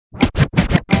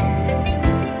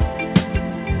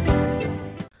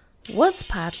What's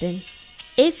poppin'?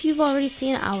 If you've already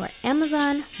seen our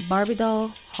Amazon Barbie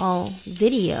doll haul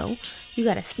video, you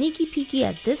got a sneaky peeky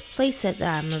at this playset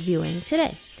that I'm reviewing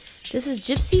today. This is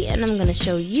Gypsie, and I'm going to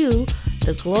show you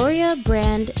the Gloria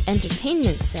brand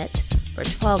entertainment set for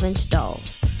 12-inch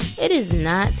dolls. It is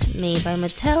not made by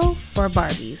Mattel for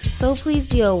Barbies, so please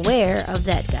be aware of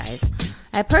that, guys.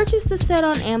 I purchased the set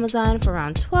on Amazon for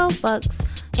around 12 bucks,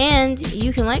 and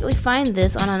you can likely find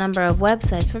this on a number of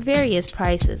websites for various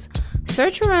prices.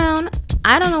 Search around.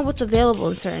 I don't know what's available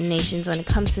in certain nations when it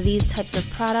comes to these types of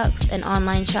products and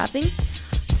online shopping.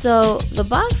 So the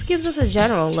box gives us a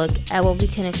general look at what we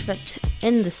can expect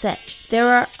in the set.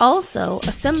 There are also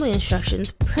assembly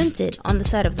instructions printed on the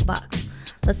side of the box.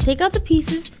 Let's take out the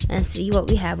pieces and see what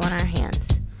we have on our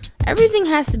hands. Everything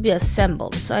has to be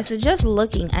assembled, so I suggest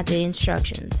looking at the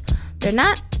instructions. They're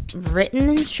not written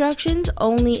instructions,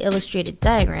 only illustrated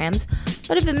diagrams,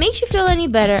 but if it makes you feel any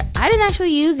better, I didn't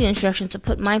actually use the instructions to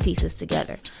put my pieces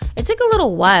together. It took a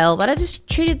little while, but I just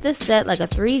treated this set like a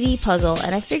 3D puzzle,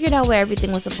 and I figured out where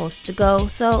everything was supposed to go,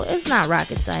 so it's not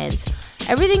rocket science.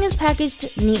 Everything is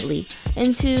packaged neatly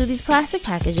into these plastic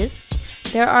packages.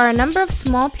 There are a number of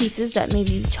small pieces that may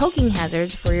be choking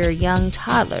hazards for your young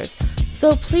toddlers,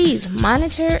 so please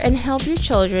monitor and help your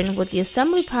children with the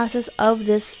assembly process of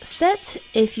this set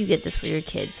if you get this for your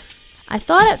kids. I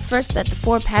thought at first that the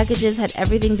 4 packages had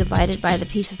everything divided by the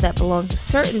pieces that belong to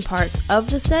certain parts of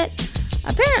the set.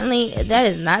 Apparently that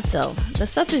is not so. The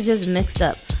stuff is just mixed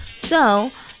up.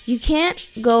 So you can't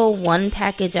go one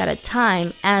package at a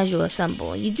time as you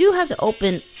assemble. You do have to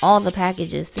open all the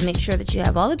packages to make sure that you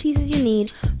have all the pieces you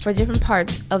need for different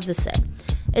parts of the set.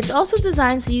 It's also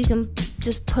designed so you can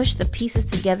just push the pieces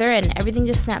together and everything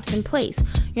just snaps in place.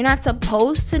 You're not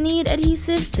supposed to need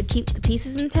adhesives to keep the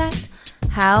pieces intact.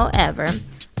 However,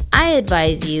 I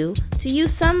advise you to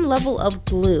use some level of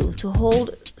glue to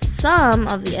hold some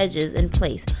of the edges in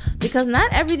place because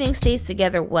not everything stays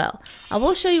together well. I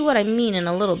will show you what I mean in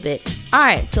a little bit.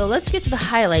 Alright, so let's get to the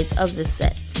highlights of this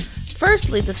set.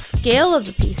 Firstly, the scale of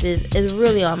the pieces is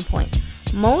really on point.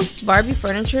 Most Barbie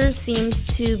furniture seems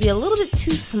to be a little bit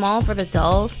too small for the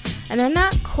dolls, and they're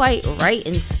not quite right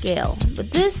in scale,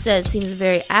 but this set seems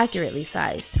very accurately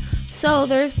sized. So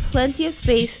there's plenty of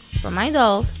space for my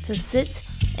dolls to sit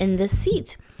in this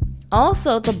seat.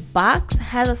 Also, the box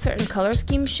has a certain color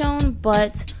scheme shown,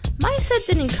 but my set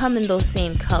didn't come in those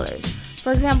same colors.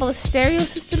 For example, the stereo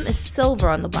system is silver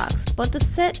on the box, but the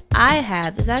set I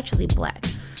have is actually black.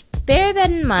 Bear that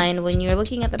in mind when you're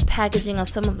looking at the packaging of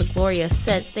some of the Gloria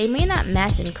sets. They may not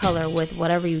match in color with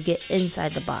whatever you get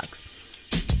inside the box.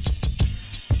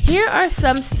 Here are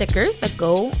some stickers that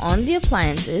go on the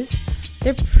appliances.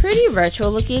 They're pretty retro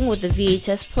looking with the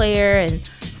VHS player, and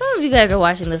some of you guys are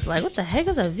watching this like, what the heck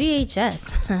is a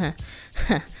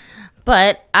VHS?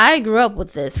 But I grew up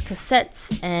with this,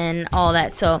 cassettes and all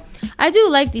that, so I do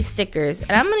like these stickers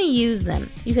and I'm going to use them.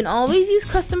 You can always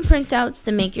use custom printouts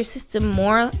to make your system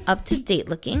more up-to-date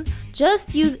looking.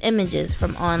 Just use images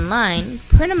from online,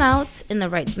 print them out in the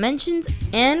right dimensions,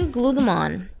 and glue them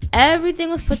on. Everything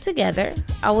was put together.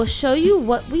 I will show you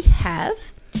what we have.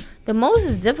 The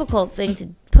most difficult thing to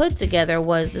put together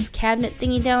was this cabinet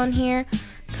thingy down here,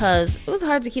 because it was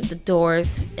hard to keep the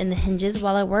doors and the hinges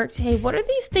while I worked. Hey, what are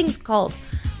these things called?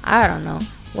 I don't know.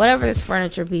 Whatever this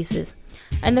furniture piece is.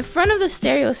 And the front of the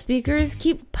stereo speakers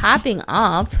keep popping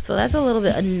off, so that's a little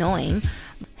bit annoying.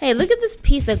 Hey, look at this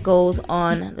piece that goes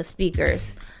on the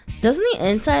speakers. Doesn't the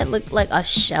inside look like a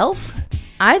shelf?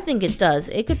 I think it does.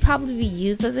 It could probably be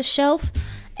used as a shelf.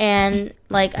 And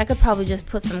like I could probably just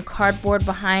put some cardboard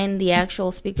behind the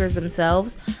actual speakers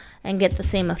themselves and get the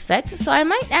same effect, so I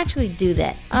might actually do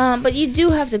that. But you do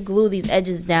have to glue these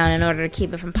edges down in order to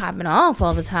keep it from popping off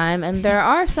all the time, and there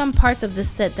are some parts of this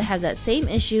set that have that same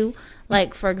issue,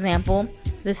 like for example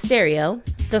the stereo.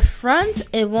 The front,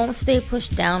 it won't stay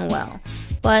pushed down well,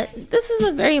 but this is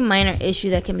a very minor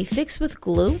issue that can be fixed with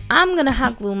glue. I'm gonna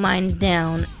hot glue mine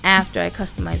down after I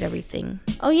customize everything.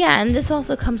 Oh yeah, and this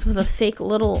also comes with a fake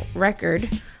little record.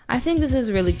 I think this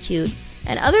is really cute.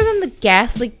 And other than the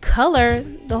ghastly color,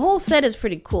 the whole set is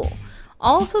pretty cool.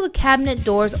 Also, the cabinet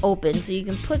doors open so you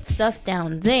can put stuff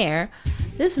down there.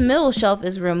 This middle shelf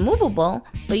is removable,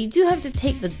 but you do have to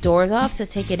take the doors off to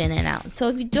take it in and out. So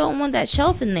if you don't want that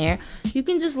shelf in there, you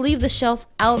can just leave the shelf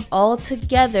out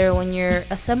altogether when you're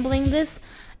assembling this,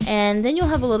 and then you'll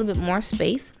have a little bit more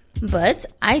space. But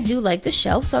I do like the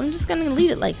shelf, so I'm just gonna leave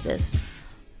it like this.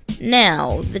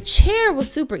 Now, the chair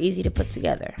was super easy to put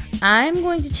together. I'm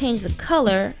going to change the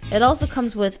color. It also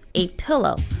comes with a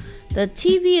pillow. The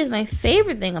TV is my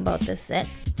favorite thing about this set.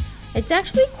 It's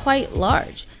actually quite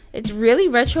large. It's really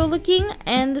retro looking,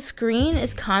 and the screen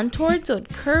is contoured so it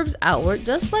curves outward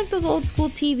just like those old school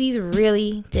TVs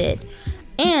really did.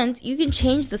 And you can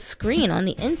change the screen on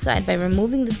the inside by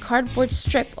removing this cardboard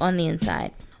strip on the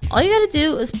inside. All you gotta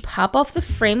do is pop off the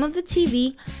frame of the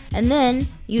TV and then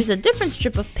use a different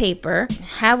strip of paper,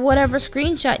 have whatever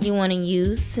screenshot you want to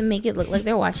use to make it look like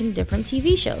they're watching different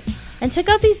TV shows. And check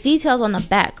out these details on the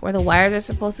back where the wires are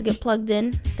supposed to get plugged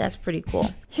in. That's pretty cool.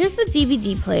 Here's the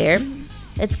DVD player.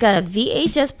 It's got a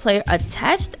VHS player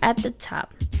attached at the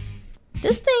top.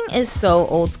 This thing is so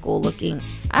old school looking.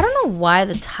 I don't know why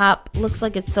the top looks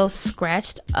like it's so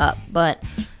scratched up, but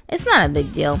it's not a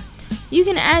big deal. You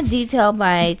can add detail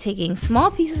by taking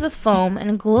small pieces of foam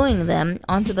and gluing them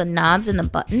onto the knobs and the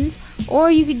buttons, or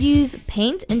you could use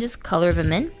paint and just color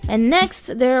them in. And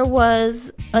next there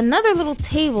was another little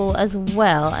table as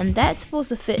well, and that's supposed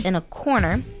to fit in a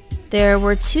corner. There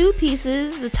were two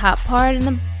pieces, the top part and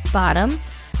the bottom,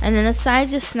 and then the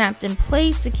sides just snapped in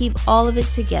place to keep all of it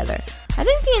together. I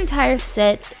think the entire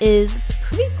set is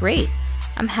pretty great.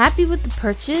 I'm happy with the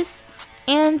purchase,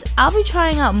 and I'll be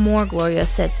trying out more Gloria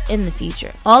sets in the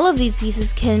future. All of these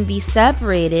pieces can be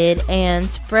separated and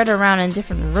spread around in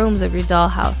different rooms of your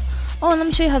dollhouse. Oh, and let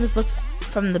me show you how this looks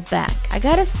from the back. I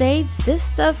gotta say, this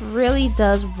stuff really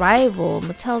does rival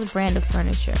Mattel's brand of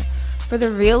furniture for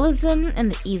the realism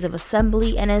and the ease of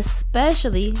assembly, and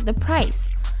especially the price.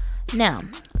 Now,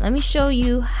 let me show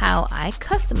you how I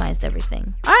customized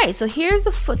everything. Alright, so here's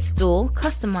the footstool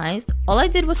customized. All I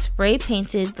did was spray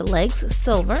painted the legs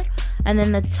silver and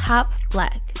then the top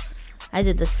black. I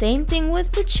did the same thing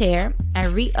with the chair. I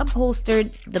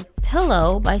reupholstered the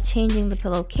pillow by changing the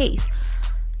pillowcase.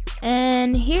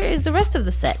 And here is the rest of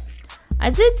the set. I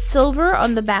did silver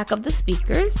on the back of the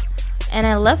speakers, and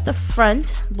I left the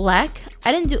front black.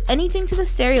 I didn't do anything to the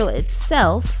stereo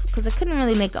itself because I couldn't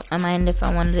really make up my mind if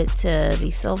I wanted it to be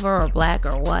silver or black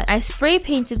or what. I spray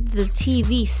painted the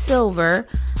TV silver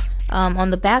on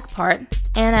the back part,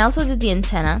 and I also did the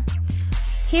antenna.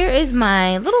 Here is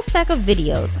my little stack of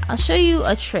videos. I'll show you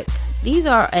a trick. These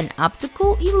are an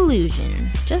optical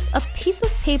illusion, just a piece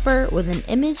of paper with an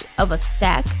image of a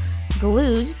stack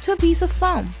glued to a piece of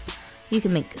foam. You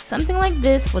can make something like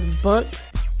this with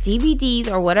books,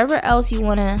 DVDs, or whatever else you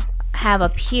want to have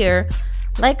appear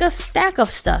like a stack of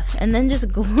stuff, and then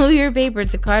just glue your paper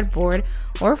to cardboard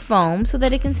or foam so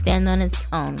that it can stand on its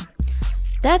own.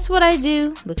 That's what I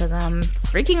do because I'm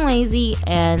freaking lazy,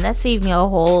 and that saved me a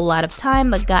whole lot of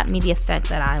time but got me the effect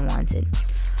that I wanted.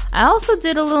 I also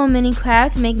did a little mini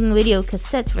craft making video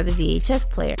cassettes for the VHS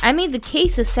player. I made the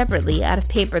cases separately out of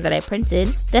paper that I printed.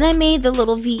 Then I made the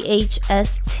little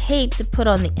VHS tape to put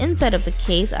on the inside of the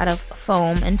case out of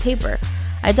foam and paper.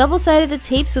 I double-sided the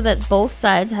tape so that both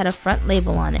sides had a front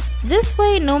label on it. This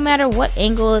way, no matter what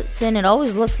angle it's in, it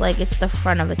always looks like it's the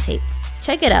front of a tape.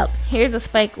 Check it out. Here's a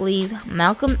Spike Lee's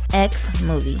Malcolm X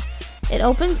movie. It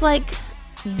opens like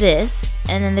this,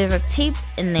 and then there's a tape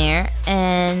in there,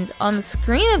 and on the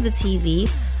screen of the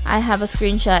TV I have a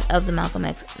screenshot of the Malcolm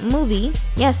X movie.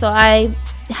 Yeah, so I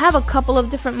have a couple of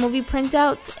different movie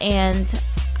printouts, and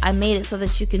I made it so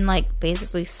that you can like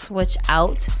basically switch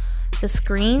out the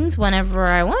screens whenever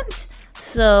I want.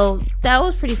 So that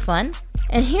was pretty fun.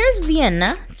 And here's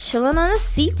Vienna chilling on a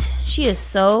seat. She is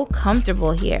so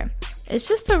comfortable here. It's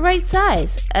just the right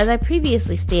size. As I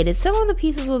previously stated, some of the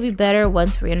pieces will be better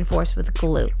once reinforced with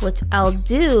glue, which I'll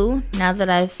do now that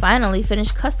I've finally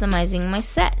finished customizing my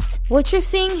set. What you're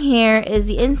seeing here is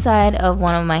the inside of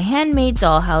one of my handmade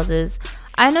dollhouses.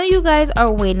 I know you guys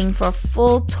are waiting for a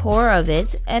full tour of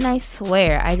it, and I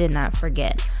swear I did not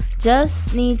forget.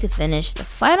 Just need to finish the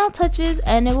final touches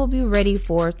and it will be ready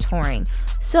for touring.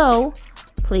 So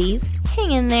please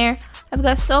hang in there. I've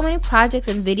got so many projects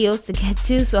and videos to get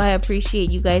to, so I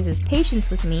appreciate you guys' patience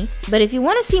with me. But if you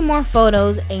want to see more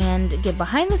photos and get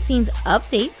behind the scenes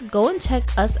updates, go and check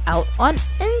us out on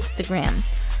Instagram.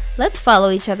 Let's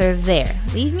follow each other there.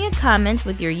 Leave me a comment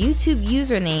with your YouTube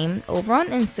username over on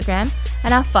Instagram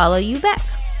and I'll follow you back.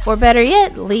 Or better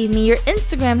yet, leave me your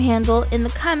Instagram handle in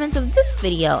the comments of this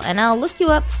video and I'll look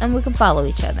you up and we can follow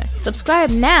each other.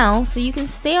 Subscribe now so you can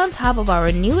stay on top of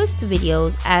our newest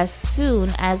videos as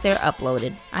soon as they're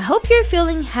uploaded. I hope you're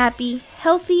feeling happy,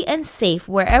 healthy, and safe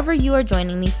wherever you are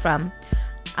joining me from.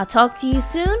 I'll talk to you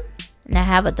soon and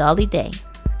have a dolly day.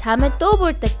 다음에 또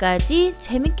볼 때까지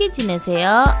재밌게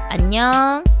지내세요.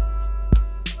 안녕.